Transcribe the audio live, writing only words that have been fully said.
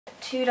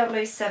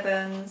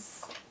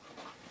2007s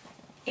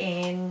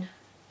in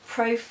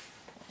Proflex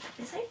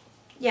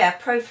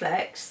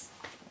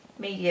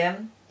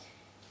medium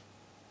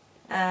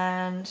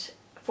and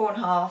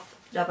 4.5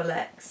 double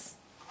X.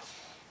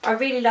 I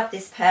really love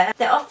this pair.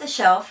 They're off the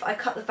shelf. I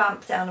cut the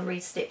vamp down and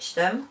restitched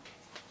them.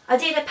 I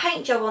did a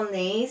paint job on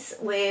these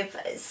with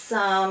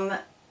some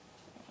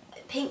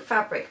pink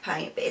fabric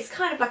paint, but it's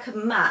kind of like a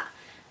matte,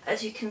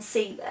 as you can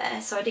see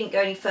there, so I didn't go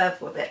any further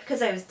with it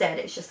because they was dead.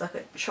 It's just like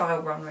a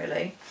trial run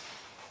really.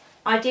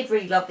 I did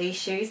really love these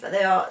shoes, but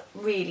they are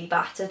really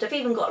battered. I've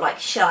even got like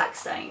shellac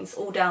stains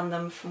all down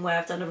them from where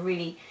I've done a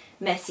really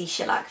messy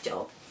shellac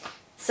job.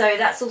 So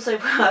that's also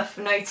worth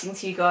noting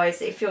to you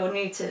guys, if you're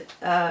new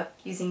to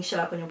using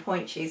shellac on your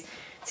Pointe shoes,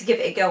 to give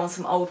it a go on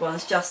some old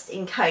ones just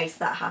in case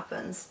that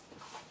happens.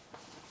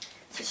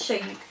 Just show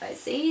you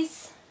guys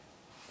these.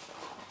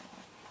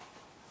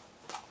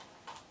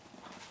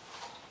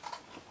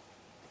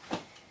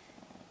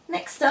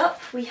 Next up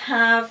we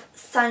have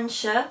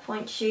Sansha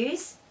Pointe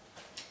shoes.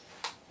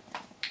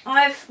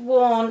 I've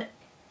worn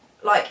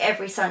like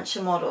every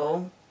Sansha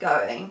model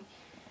going.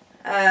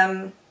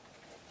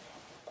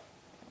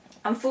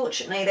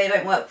 Unfortunately they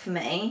don't work for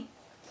me.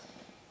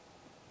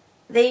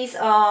 These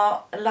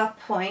are La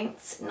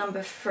Pointe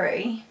number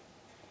 3.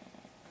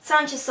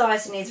 Sansha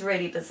sizing is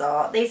really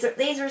bizarre. These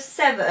are a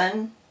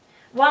 7.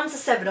 One's a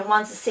 7 and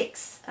one's a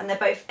 6, and they're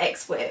both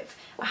X width.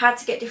 I had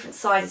to get different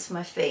sizes for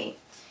my feet.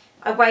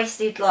 I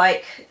wasted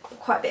like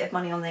quite a bit of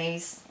money on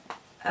these,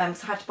 so I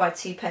had to buy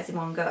 2 pairs in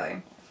one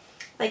go.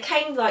 They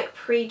came like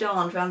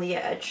pre-darned around the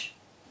edge.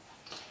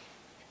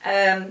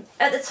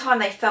 At the time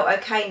they felt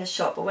okay in the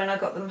shop, but when I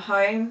got them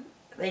home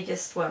they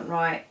just weren't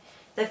right.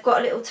 They've got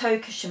a little toe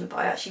cushion, but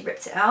I actually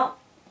ripped it out.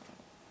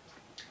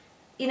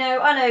 You know,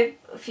 I know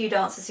a few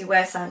dancers who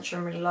wear Sansha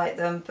and really like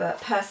them,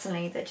 but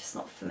personally they're just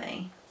not for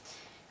me.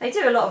 They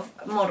do a lot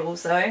of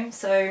models though,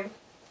 so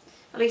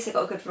at least they've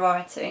got a good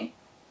variety.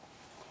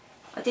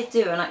 I did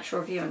do an actual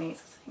review on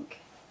these, I think.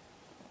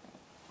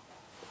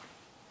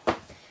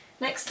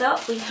 Next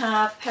up we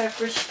have a pair of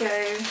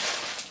Grishko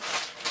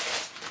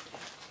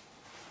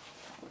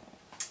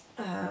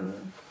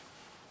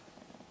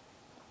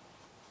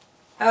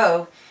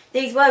oh,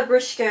 these were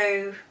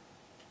Grishko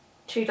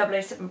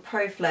 2007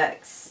 Pro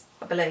Flex,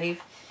 I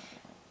believe.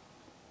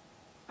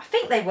 I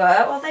think they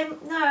were, or they,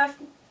 no,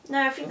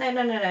 I think they,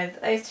 no,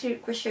 those two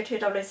Grishko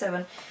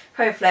 2007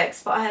 Pro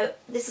Flex, but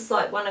this is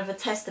like one of the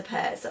tester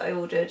pairs that I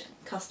ordered,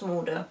 custom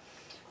order.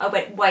 I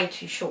went way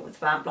too short with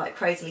vamp, like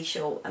crazily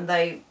short, and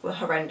they were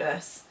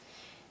horrendous.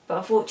 But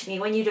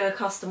unfortunately when you do a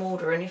custom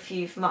order and if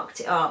you've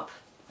mucked it up,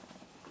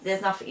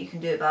 there's nothing you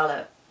can do about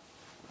it.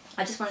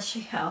 I just want to show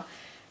you how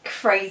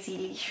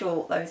crazily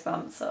short those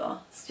vamps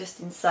are. It's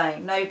just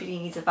insane. Nobody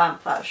needs a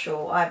vamp that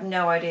short. I have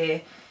no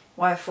idea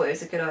why I thought it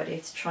was a good idea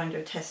to try and do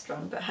a test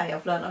run, but hey,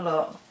 I've learnt a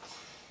lot.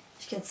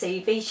 As you can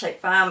see,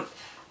 V-shaped vamp.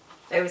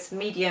 There was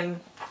medium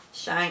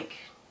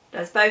shank.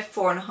 There's both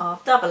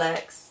 4.5 double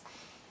X,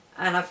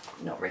 and I've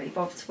not really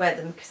bothered to wear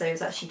them because they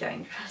was actually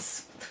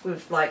dangerous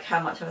with like how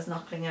much I was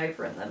knuckling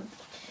over in them.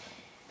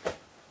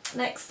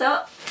 Next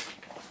up,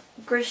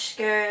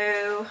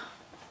 Grishko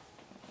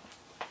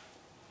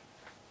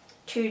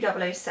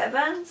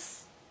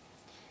 2007s,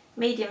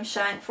 medium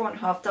shank,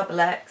 4.5 double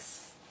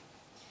X.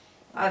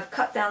 I've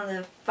cut down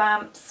the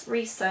vamps,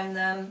 re-sewn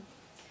them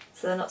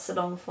so they're not so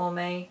long for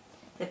me.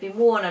 They've been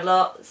worn a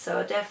lot, so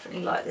I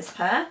definitely like this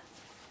pair.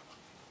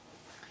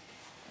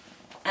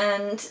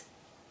 And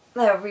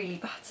they're really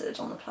battered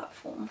on the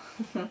platform.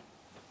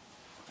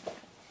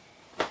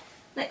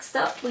 Next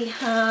up we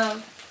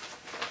have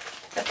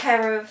a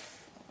pair of,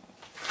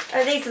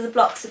 oh, these are the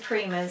Bloch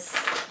Supremas.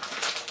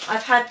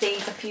 I've had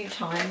these a few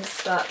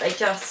times, but they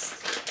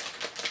just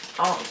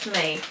aren't for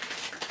me.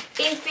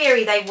 In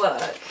theory they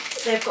work.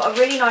 They've got a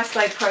really nice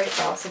low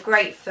profile, so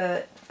great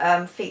for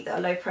feet that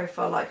are low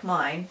profile like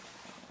mine.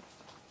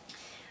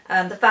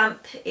 The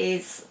vamp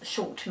is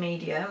short to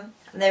medium,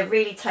 and they're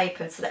really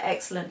tapered, so they're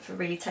excellent for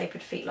really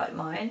tapered feet like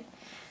mine.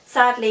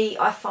 Sadly,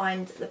 I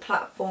find the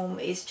platform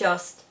is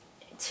just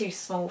too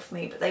small for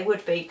me, but they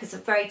would be, because a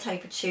very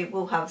tapered shoe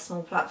will have a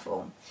small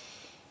platform.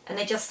 And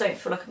they just don't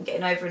feel like I'm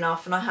getting over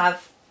enough, and I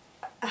have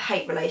a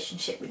hate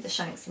relationship with the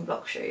shanks in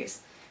Bloch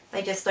shoes.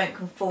 They just don't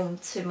conform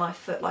to my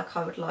foot like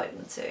I would like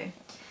them to.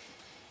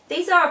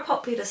 These are a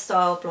popular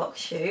style Bloch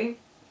shoe.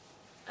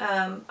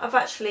 I've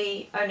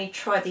actually only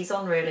tried these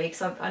on really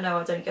because I know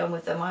I don't get on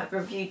with them. I've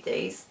reviewed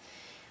these.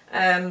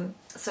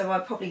 So I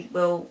probably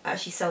will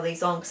actually sell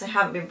these on because they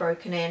haven't been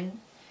broken in.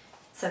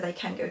 So they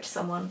can go to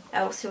someone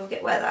else who will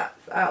get wear that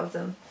out of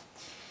them.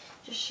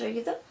 Just show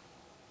you them.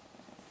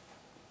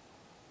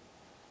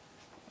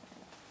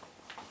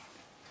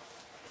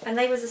 And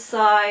they was a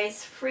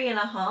size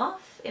 3.5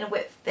 in a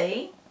width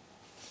B.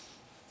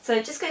 So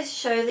it just goes to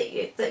show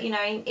that you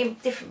know in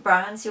different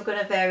brands you're going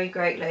to vary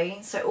greatly.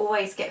 So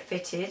always get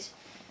fitted.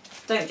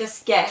 Don't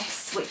just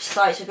guess which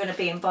size you're going to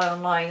be and buy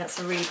online. That's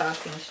a really bad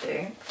thing to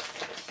do.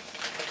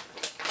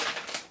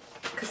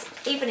 Because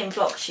even in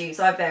Bloch shoes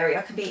I vary.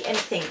 I can be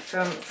anything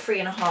from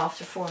 3.5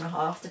 to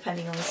 4.5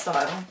 depending on the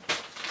style.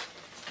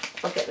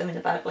 I'll get them in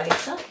the bag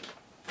later.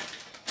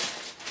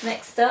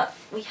 Next up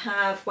we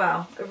have,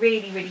 wow, a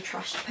really, really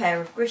trashed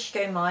pair of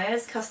Grishko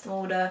Myers, custom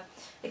order.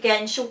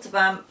 Again, shorter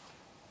vamp,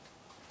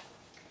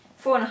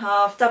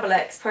 4.5, double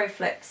X,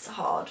 Proflex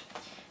hard.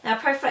 Now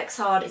Proflex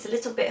hard is a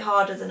little bit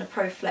harder than a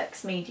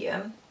Proflex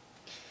medium.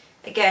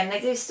 Again, they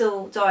do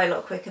still die a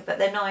lot quicker, but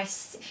they're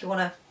nice if you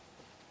want to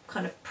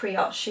kind of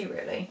pre-art shoe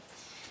really.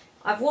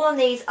 I've worn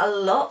these a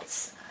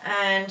lot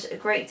and a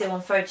great deal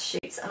on photo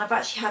shoots, and I've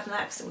actually had an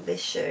accident with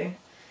this shoe.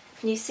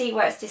 Can you see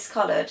where it's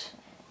discoloured?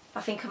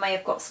 I think I may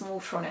have got some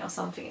water on it or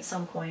something at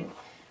some point.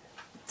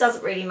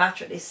 Doesn't really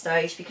matter at this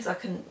stage because I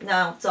can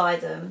now dye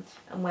them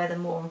and wear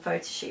them more on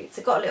photo shoots.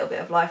 They've got a little bit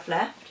of life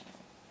left.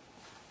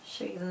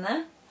 Show you them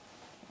there.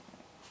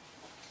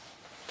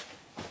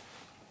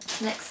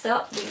 Next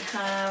up we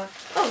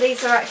have, oh,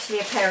 these are actually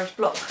a pair of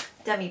Bloch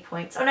demi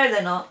points. Oh no,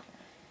 they're not.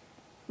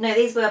 No,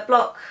 these were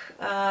Bloch,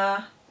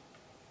 I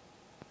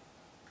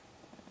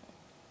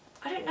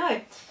don't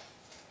know,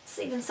 it's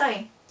even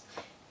saying.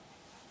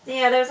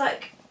 Yeah, there was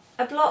like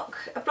a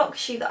Bloch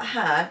shoe that I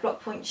had,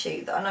 Bloch Pointe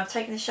shoe, and I've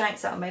taken the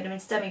shanks out and made them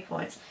into demi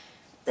points.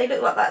 They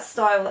look like that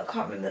style that I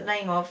can't remember the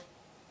name of.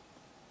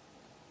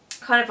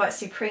 Kind of like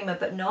Suprema,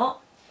 but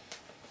not.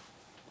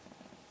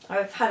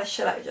 I've had a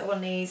shellac job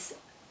on these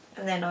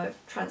and then I've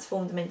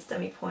transformed them into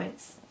demi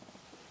points.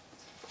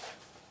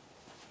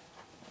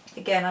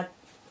 Again, I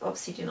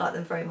obviously didn't like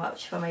them very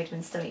much if I made them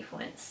into demi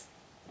points.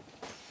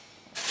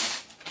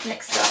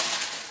 Next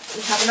up,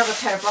 we have another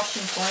pair of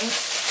Russian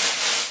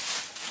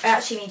points. I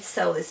actually need to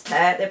sell this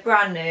pair. They're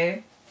brand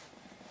new.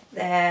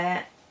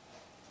 They're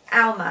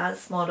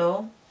Almaz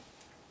model.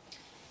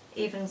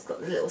 Even's got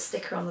the little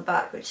sticker on the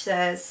back which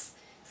says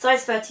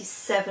size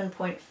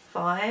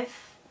 37.5,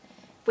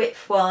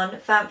 width 1,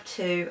 vamp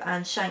 2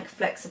 and shank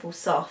flexible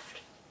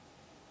soft.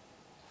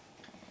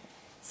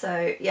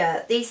 So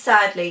yeah, these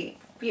sadly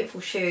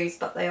beautiful shoes,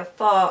 but they are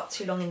far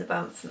too long in the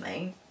vamp for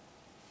me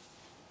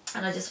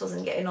and I just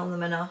wasn't getting on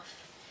them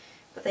enough,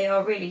 but they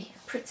are really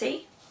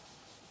pretty.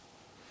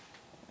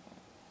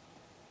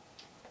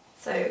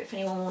 So if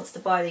anyone wants to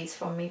buy these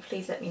from me,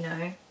 please let me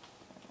know.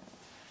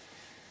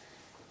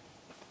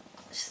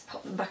 Let's just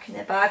pop them back in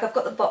their bag. I've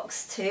got the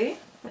box too,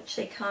 which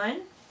they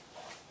kind.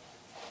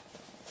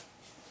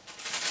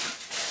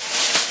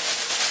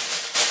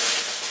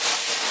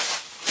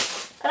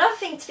 Another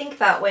thing to think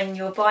about when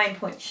you're buying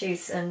Pointe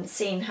shoes and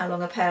seeing how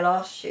long a pair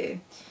lasts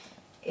you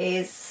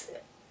is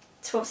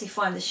to obviously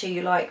find the shoe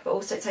you like, but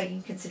also take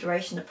into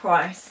consideration the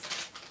price,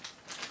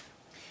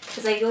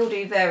 because they all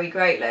do vary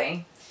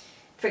greatly.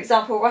 For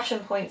example, Russian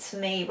Points for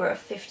me were at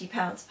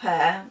 £50 a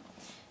pair,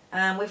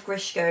 and with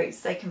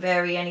Grishkos they can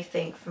vary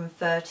anything from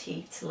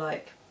 30 to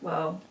like,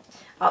 well,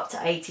 up to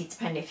 80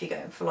 depending if you're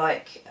going for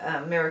like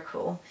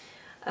Miracle,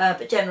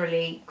 but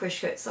generally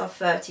Grishkos are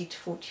 30 to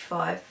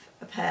 45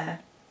 a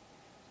pair.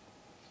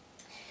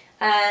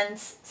 And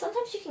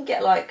sometimes you can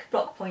get like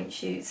Bloch Pointe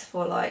shoes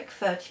for like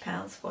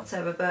 £30,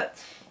 whatever, but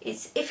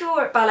it's, if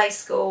you're at ballet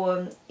school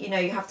and you know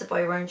you have to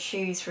buy your own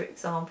shoes, for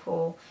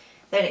example,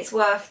 then it's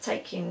worth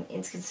taking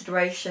into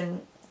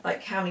consideration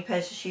like how many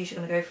pairs of shoes you're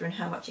going to go through and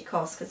how much it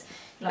costs, because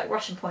like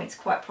Russian Points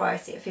are quite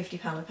pricey at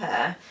 £50 a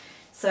pair.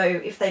 So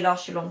if they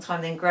last you a long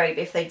time then great,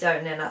 but if they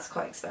don't then that's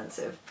quite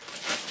expensive.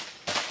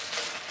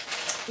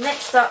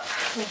 Next up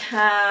we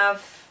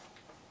have,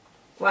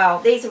 wow,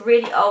 these are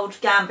really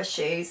old Gamba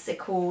shoes. They're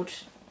called,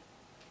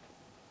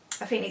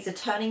 I think these are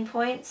Turning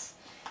Points.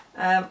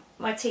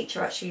 My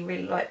teacher actually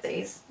really liked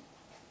these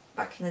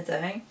back in the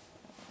day.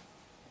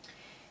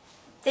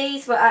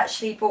 These were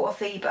actually bought off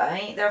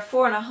eBay. They're a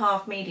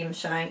 4.5 medium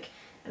shank,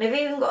 and they've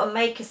even got a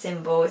maker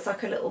symbol. It's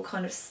like a little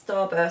kind of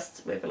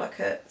starburst with like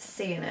a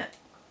C in it.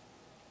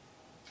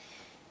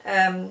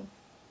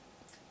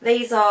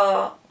 These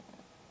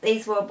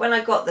were, when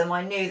I got them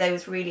I knew they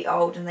was really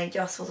old and they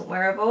just wasn't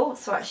wearable,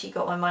 so I actually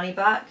got my money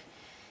back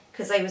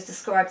because they was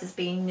described as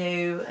being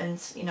new,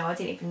 and you know I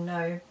didn't even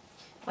know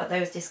like they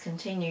was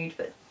discontinued,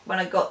 but when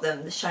I got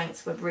them the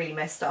shanks were really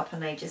messed up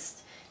and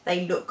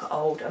they look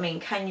old. I mean,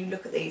 can you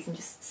look at these and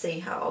just see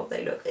how old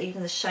they look?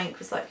 Even the shank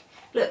was like,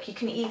 look, you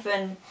can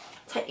even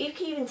take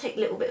a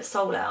little bit of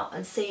sole out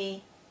and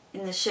see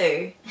in the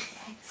shoe.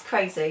 It's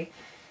crazy.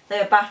 They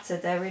are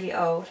battered, they're really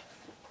old.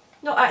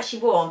 Not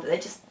actually worn, but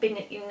they've just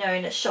been, you know,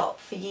 in a shop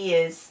for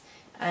years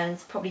and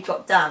probably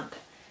got damp.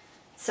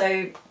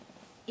 So,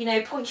 you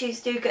know, Pointe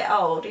shoes do get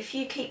old. If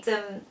you keep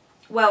them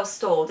well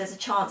stored, there's a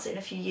chance that in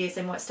a few years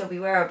they might still be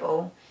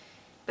wearable.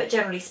 But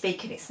generally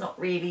speaking, it's not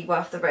really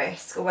worth the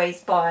risk.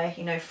 Always buy,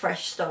 you know,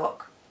 fresh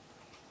stock.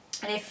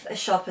 And if a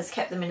shop has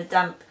kept them in a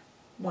damp,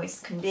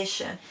 moist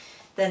condition,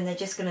 then they're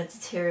just going to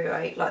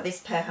deteriorate like this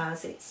pair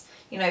has. It's,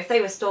 you know, if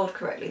they were stored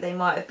correctly, they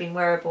might have been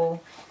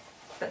wearable,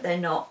 but they're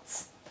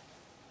not.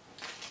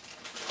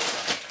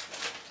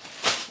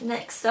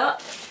 Next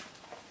up,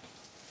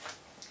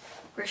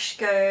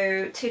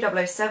 Grishko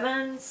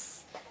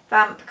 2007s,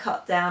 vamp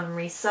cut down and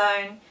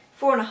resewn,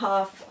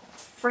 4.5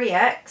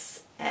 3X.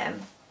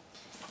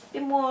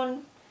 Been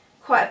worn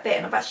quite a bit,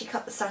 and I've actually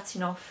cut the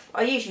satin off.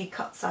 I usually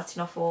cut the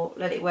satin off or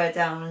let it wear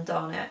down and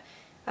darn it.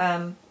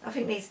 I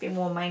think these have been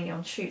worn mainly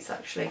on shoots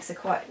actually, because they're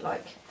quite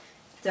like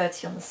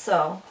dirty on the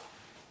sole.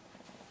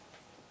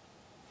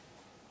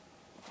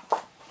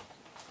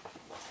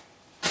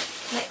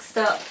 Next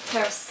up, a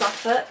pair of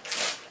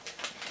Suffolks.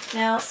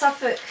 Now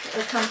Suffolk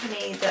are a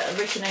company that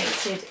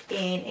originated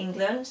in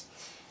England.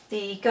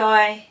 The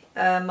guy,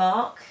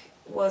 Mark,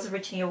 was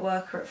originally a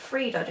worker at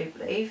Freed, I do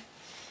believe,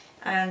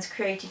 and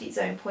created his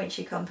own point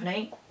shoe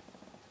company.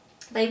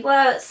 They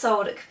were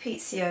sold at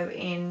Capezio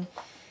in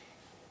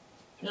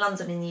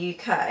London in the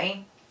UK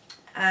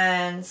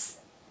and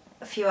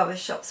a few other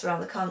shops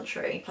around the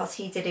country, plus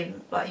he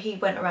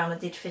went around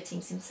and did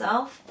fittings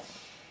himself.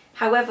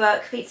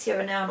 However, Capezio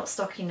are now not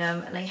stocking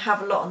them and they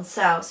have a lot on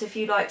sale, so if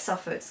you like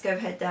Suffolks, go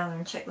head down there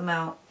and check them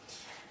out.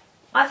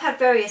 I've had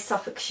various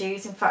Suffolk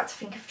shoes, in fact I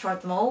think I've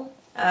tried them all.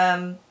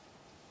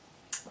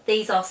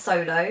 These are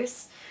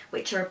Solos,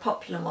 which are a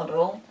popular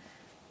model.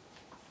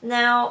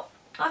 Now,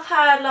 I've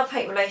had a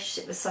love-hate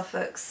relationship with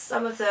Suffolks.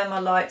 Some of them I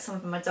like, some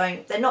of them I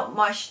don't. They're not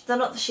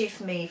the shoe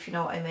for me, if you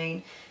know what I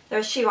mean. They're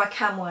a shoe I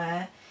can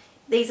wear.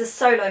 These are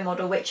Solo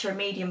model, which are a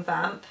medium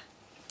vamp.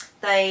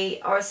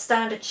 They are a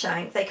standard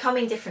shank. They come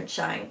in different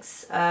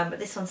shanks, but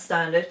this one's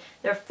standard.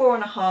 They're a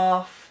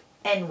 4.5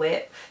 N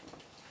width,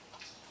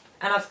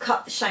 and I've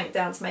cut the shank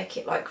down to make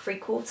it like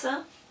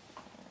 3/4.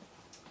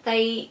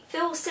 They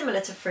feel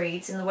similar to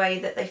Freed's in the way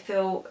that they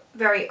feel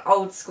very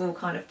old school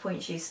kind of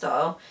point shoe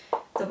style.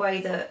 The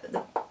way that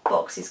the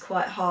box is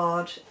quite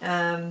hard,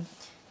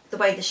 the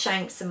way the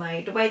shanks are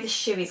made, the way the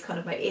shoe is kind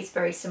of made is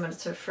very similar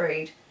to a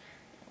Freed.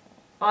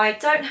 I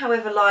don't,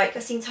 however, I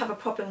seem to have a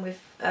problem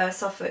with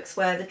Suffolks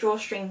where the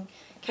drawstring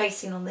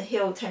casing on the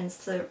heel tends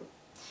to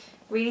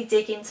really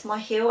dig into my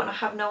heel, and I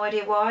have no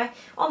idea why.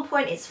 On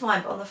point it's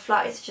fine, but on the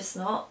flat it's just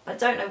not. I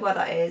don't know why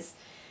that is.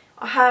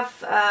 I have,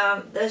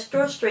 the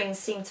drawstrings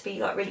seem to be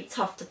like really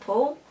tough to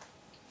pull.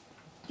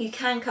 You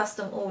can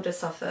custom order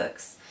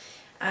Suffolks,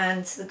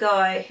 and the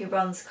guy who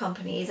runs the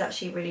company is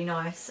actually really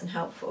nice and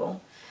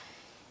helpful.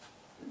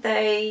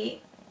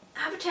 They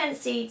have a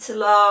tendency to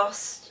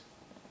last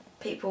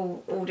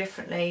people all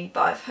differently,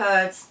 but I've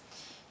heard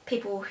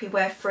people who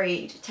wear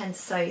Freed tend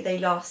to say they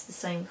last the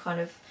same kind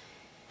of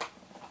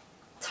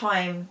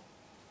time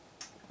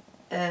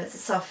as a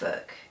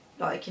Suffolk.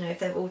 Like, you know, if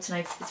they've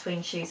alternated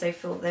between shoes, they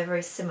feel they're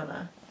very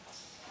similar.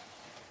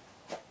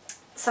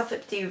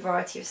 Suffolk do a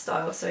variety of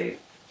styles, so,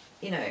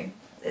 you know,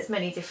 there's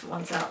many different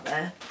ones out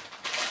there.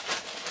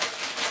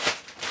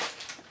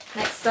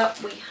 Next up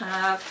we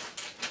have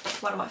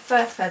one of my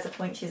first pairs of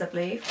point shoes, I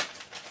believe,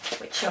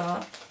 which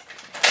are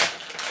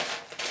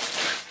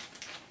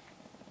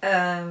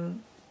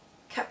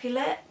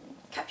Capulet?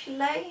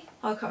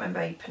 I can't remember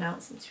how you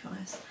pronounce them, to be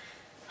honest.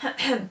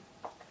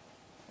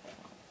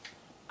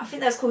 I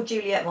think that's called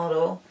Juliet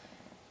model.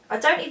 I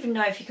don't even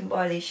know if you can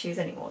buy these shoes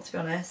anymore, to be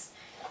honest.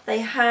 They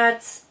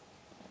had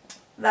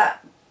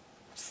that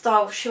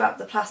style of shoe up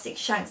the plastic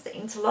shanks that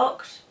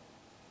interlocked,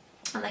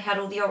 and they had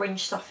all the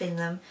orange stuff in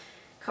them.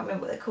 Can't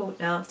remember what they're called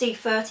now.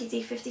 D30,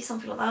 D50,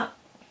 something like that.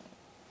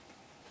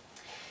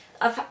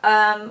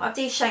 I've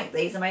de-shanked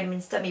these. I made them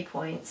in semi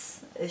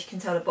points. As you can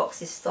tell, the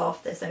box is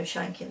stuffed. There's no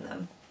shank in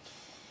them.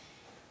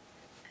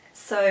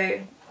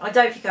 So I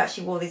don't think I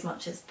actually wore these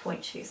much as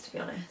point shoes, to be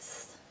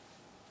honest.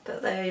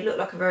 But they look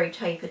like a very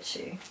tapered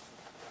shoe.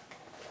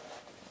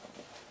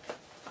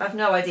 I have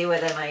no idea where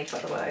they're made, by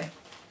the way.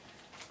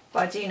 But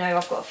I do know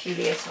I've got a few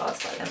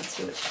leotards by them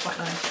too, which is quite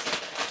nice.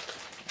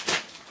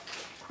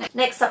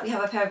 Next up we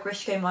have a pair of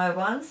Grishko Myo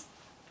ones.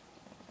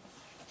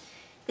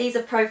 These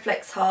are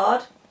Proflex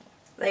Hard.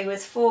 They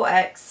was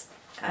 4X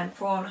and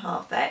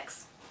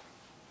 4.5X.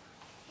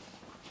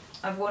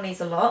 I've worn these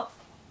a lot.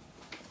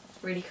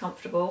 Really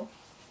comfortable.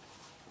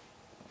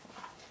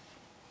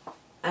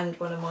 And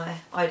one of my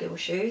ideal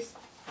shoes.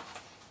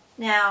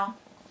 Now,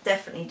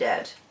 definitely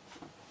dead.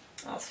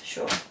 That's for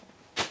sure.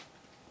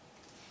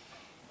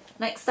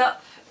 Next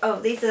up, oh,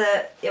 these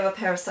are the other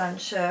pair of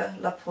Sansha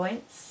La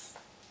Pointes.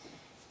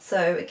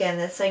 So again,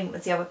 they're the same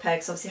as the other pair,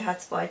 because obviously I had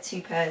to buy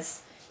 2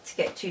 pairs to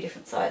get 2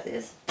 different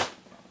sizes.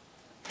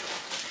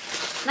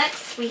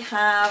 Next we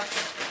have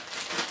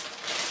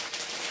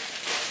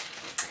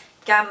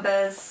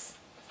Gambas,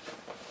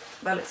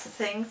 by the looks of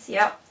things,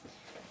 yep.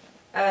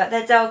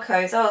 They're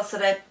Delcos, oh, so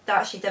they're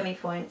actually demi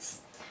points.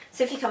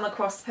 So if you come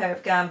across a pair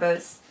of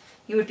Gambas,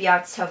 you would be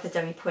able to tell if they're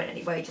demi point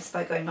anyway, just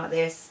by going like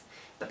this.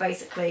 But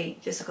basically,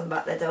 just look on the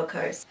back, they're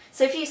Delcos.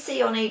 So if you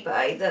see on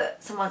eBay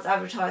that someone's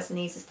advertising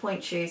these as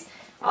point shoes,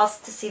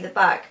 ask to see the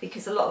back,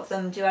 because a lot of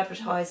them do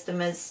advertise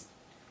them as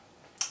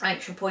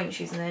actual point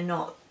shoes and they're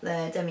not,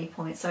 they're demi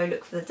point. So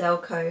look for the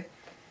Delco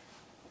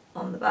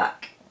on the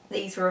back.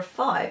 These were a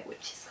 5,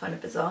 which is kind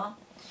of bizarre.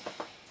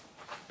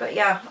 But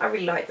yeah, I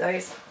really like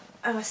those,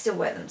 and I still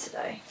wear them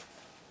today.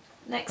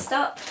 Next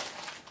up,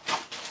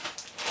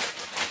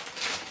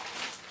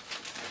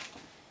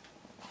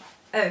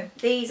 oh,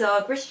 these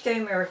are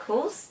Grishko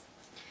Miracles.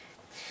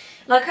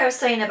 Like I was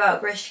saying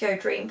about Grishko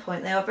Dream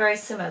Point, they are very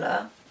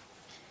similar.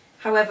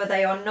 However,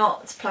 they are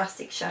not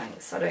plastic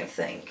shanks, I don't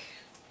think.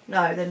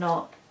 No, they're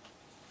not.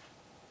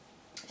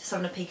 Just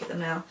having a peek at them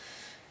now.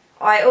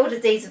 I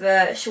ordered these with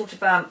a shorter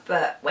vamp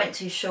but went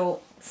too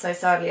short, so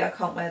sadly I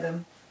can't wear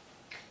them.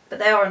 But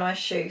they are a nice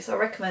shoe, so I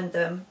recommend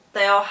them.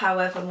 They are,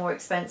 however, more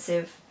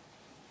expensive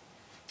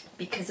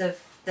because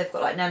they've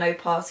got like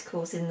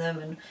nanoparticles in them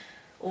and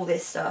all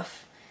this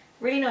stuff.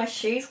 Really nice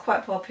shoes,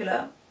 quite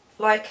popular.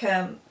 Like,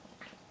 they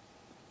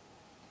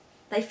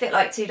fit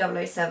like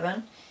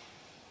 2007.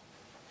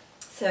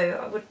 So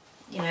I would,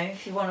 you know,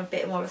 if you want a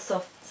bit more of a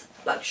soft,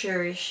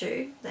 luxurious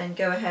shoe, then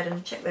go ahead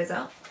and check those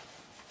out.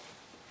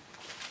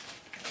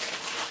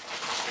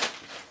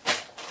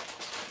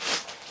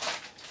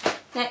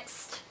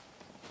 Next,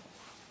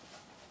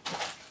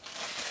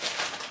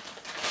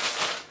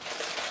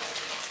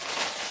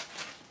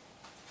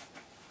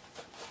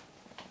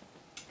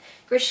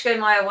 Grishko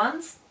Maya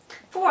ones,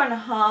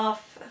 4.5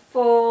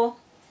 for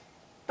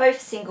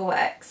both single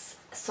X,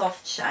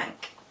 soft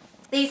shank.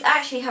 These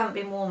actually haven't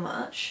been worn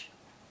much,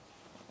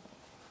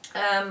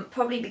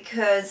 probably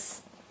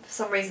because for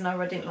some reason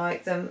I didn't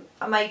like them.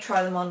 I may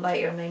try them on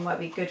later and they might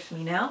be good for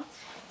me now,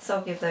 so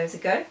I'll give those a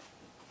go.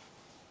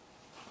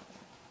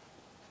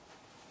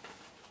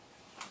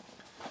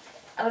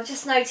 And I've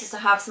just noticed I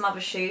have some other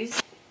shoes.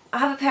 I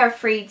have a pair of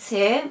Freeds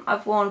here.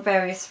 I've worn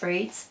various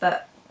Freeds,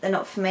 but they're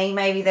not for me.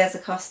 Maybe there's a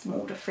custom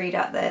order Freed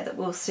out there that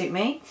will suit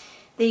me.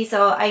 These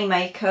are A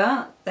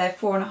Maker. They're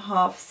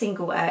 4.5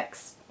 single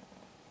X.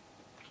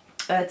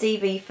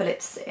 DV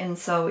Phillips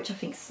insole, which I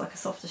think is like a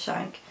softer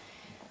shank.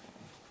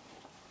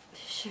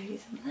 Just show you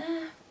them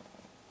there.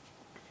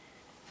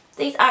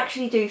 These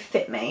actually do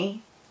fit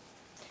me,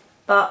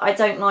 but I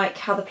don't like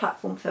how the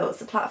platform feels.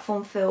 The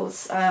platform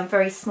feels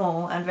very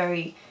small and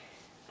very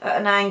at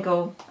an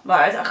angle.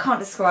 Like, I can't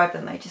describe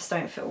them, they just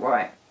don't feel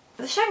right.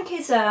 But the shank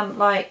is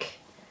like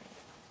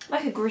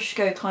a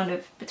Grishko, kind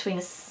of between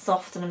a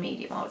soft and a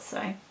medium, I would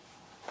say.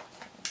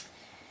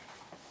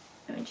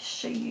 Let me just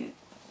show you.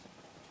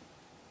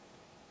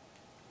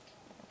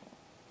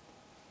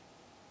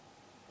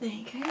 There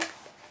you go.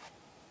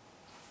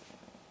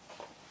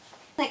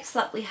 Next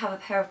up we have a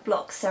pair of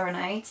Bloch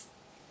Serenades.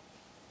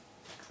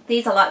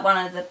 These are like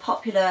one of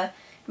the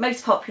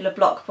most popular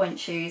Bloch Pointe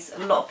shoes.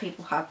 A lot of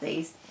people have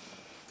these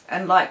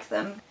and like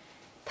them.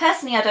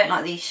 Personally, I don't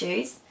like these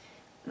shoes.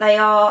 They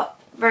are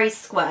very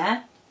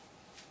square,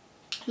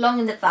 long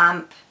in the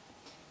vamp.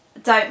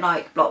 Don't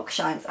like Bloch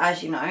shanks,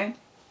 as you know.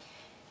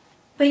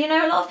 But you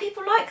know, a lot of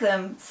people like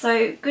them,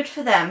 so good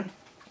for them.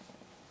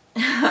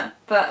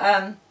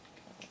 But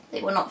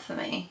they were not for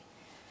me.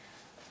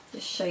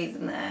 Just show you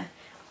them there.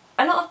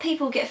 A lot of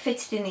people get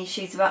fitted in these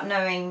shoes without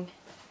knowing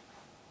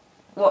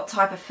what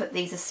type of foot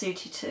these are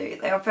suited to.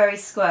 They are very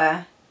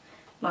square.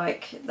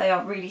 Like, they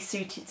are really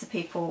suited to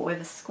people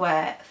with a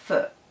square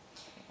foot.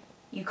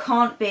 You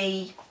can't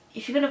be,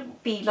 if you're going to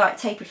be like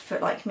tapered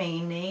foot like me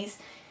in these,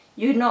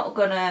 you're not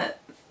going to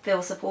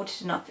feel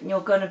supported enough and you're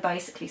going to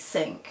basically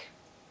sink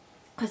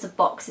because the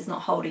box is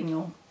not holding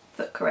your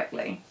foot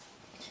correctly.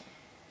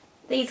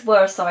 These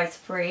were a size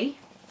 3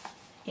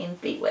 in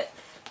B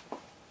width.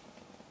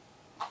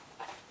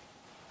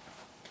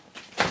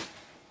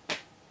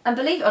 And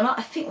believe it or not,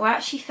 I think we're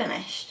actually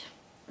finished.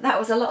 That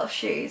was a lot of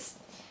shoes.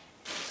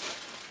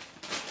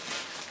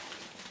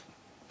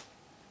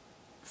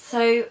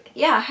 So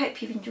yeah, I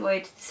hope you've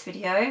enjoyed this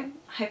video. I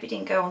hope it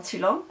didn't go on too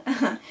long.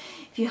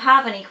 If you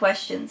have any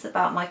questions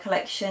about my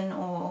collection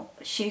or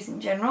shoes in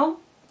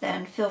general,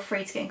 then feel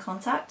free to get in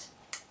contact.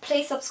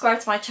 Please subscribe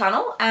to my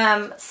channel.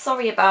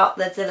 Sorry about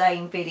the delay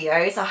in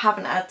videos. I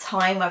haven't had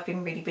time. I've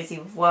been really busy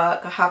with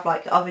work. I have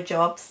like other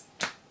jobs.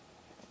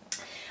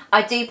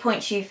 I do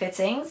point shoe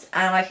fittings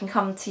and I can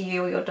come to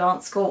you or your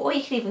dance school, or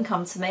you can even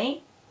come to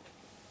me.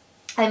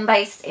 I'm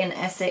based in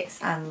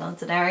Essex and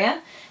London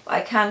area, but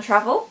I can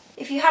travel.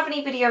 If you have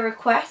any video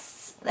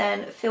requests,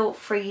 then feel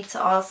free to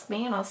ask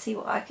me and I'll see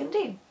what I can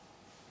do.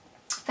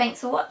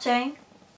 Thanks for watching.